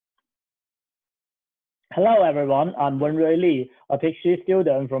Hello everyone, I'm Wenrui, a PhD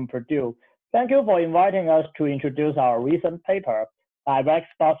student from Purdue. Thank you for inviting us to introduce our recent paper, Direct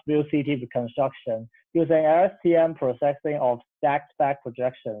Sparse View CT Reconstruction, using LSTM processing of stacked back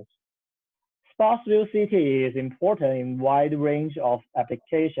projections. Sparse View CT is important in wide range of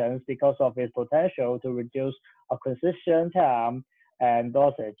applications because of its potential to reduce acquisition time and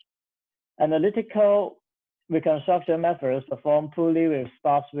dosage. Analytical reconstruction methods perform poorly with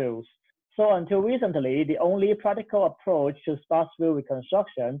sparse views. So until recently, the only practical approach to sparse view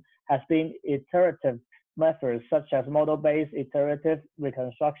reconstruction has been iterative methods such as model-based iterative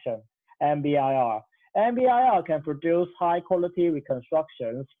reconstruction, MBIR. MBIR can produce high-quality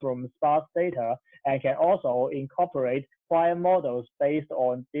reconstructions from sparse data and can also incorporate prior models based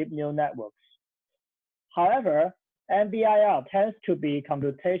on deep neural networks. However, MBIR tends to be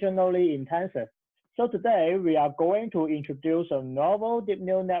computationally intensive. So today we are going to introduce a novel deep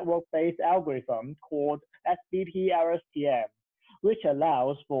neural network-based algorithm called SBP-LSTM, which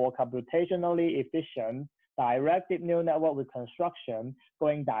allows for computationally efficient direct deep neural network reconstruction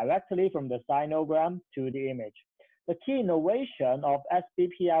going directly from the sinogram to the image. The key innovation of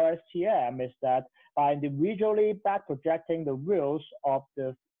SBP-LSTM is that by individually back projecting the views of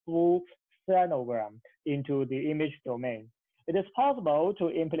the full sinogram into the image domain, it is possible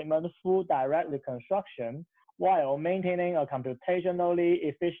to implement full direct reconstruction while maintaining a computationally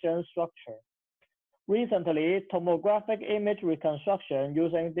efficient structure. Recently, tomographic image reconstruction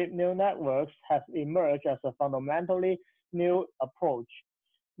using deep neural networks has emerged as a fundamentally new approach.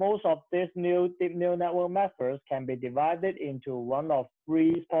 Most of these new deep neural network methods can be divided into one of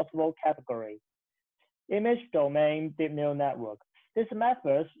three possible categories. Image domain deep neural network. These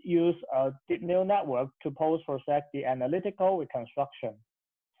methods use a deep neural network to post-process the analytical reconstruction.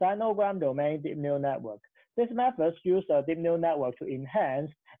 Sinogram domain deep neural network. These methods use a deep neural network to enhance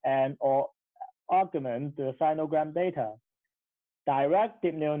and or augment the sinogram data. Direct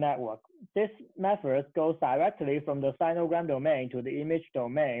deep neural network. This method goes directly from the sinogram domain to the image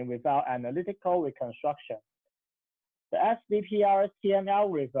domain without analytical reconstruction. The SBP-LSTM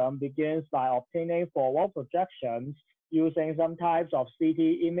algorithm begins by obtaining forward projections using some types of CT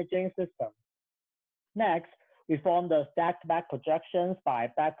imaging systems. Next, we form the stacked back projections by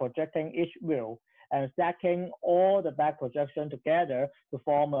back projecting each view and stacking all the back projections together to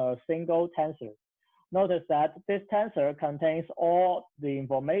form a single tensor. Notice that this tensor contains all the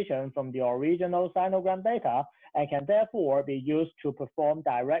information from the original sinogram data and can therefore be used to perform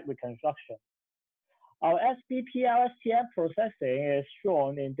direct reconstruction. Our SBP-LSTM processing is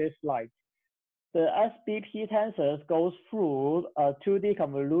shown in this slide. The SBP tensors goes through a 2D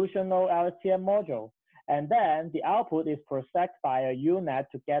convolutional LSTM module, and then the output is processed by a UNet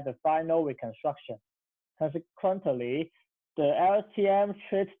to get the final reconstruction. Consequently, the LSTM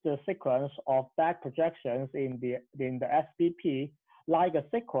treats the sequence of back projections in the SBP like a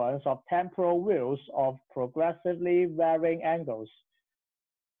sequence of temporal views of progressively varying angles.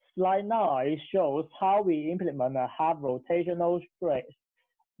 Slide 9 shows how we implement a half rotational trace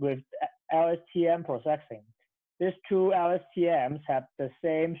with LSTM processing. These two LSTMs have the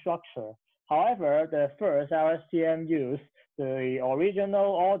same structure. However, the first LSTM used the original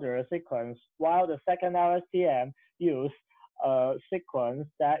order sequence, while the second LSTM used a sequence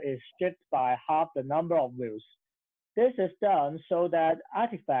that is stripped by half the number of views. This is done so that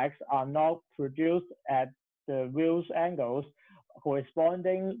artifacts are not produced at the views angles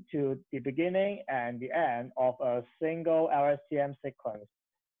corresponding to the beginning and the end of a single LSTM sequence.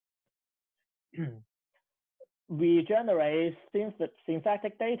 We generate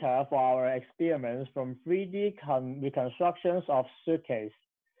synthetic data for our experiments from 3D reconstructions of suitcase.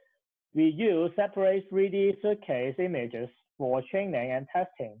 We use separate 3D suitcase images for training and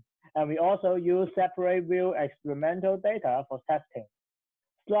testing, and we also use separate view experimental data for testing.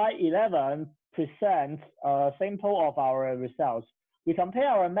 Slide 11 presents a sample of our results. We compare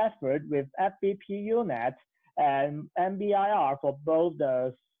our method with FBP UNet and MBIR for both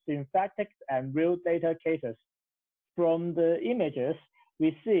the synthetic and real data cases. From the images,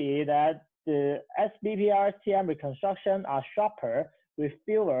 we see that the SBP-LSTM reconstruction are sharper with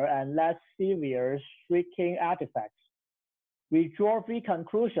fewer and less severe streaking artifacts. We draw three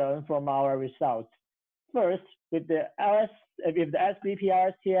conclusions from our results. First, with the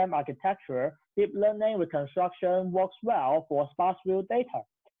SBP-LSTM architecture, deep learning reconstruction works well for sparse view data.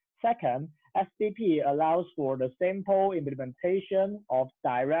 Second, SBP allows for the simple implementation of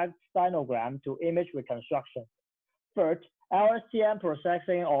direct sinogram to image reconstruction. Third, LSTM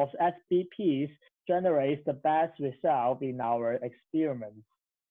processing of SBPs generates the best result in our experiments.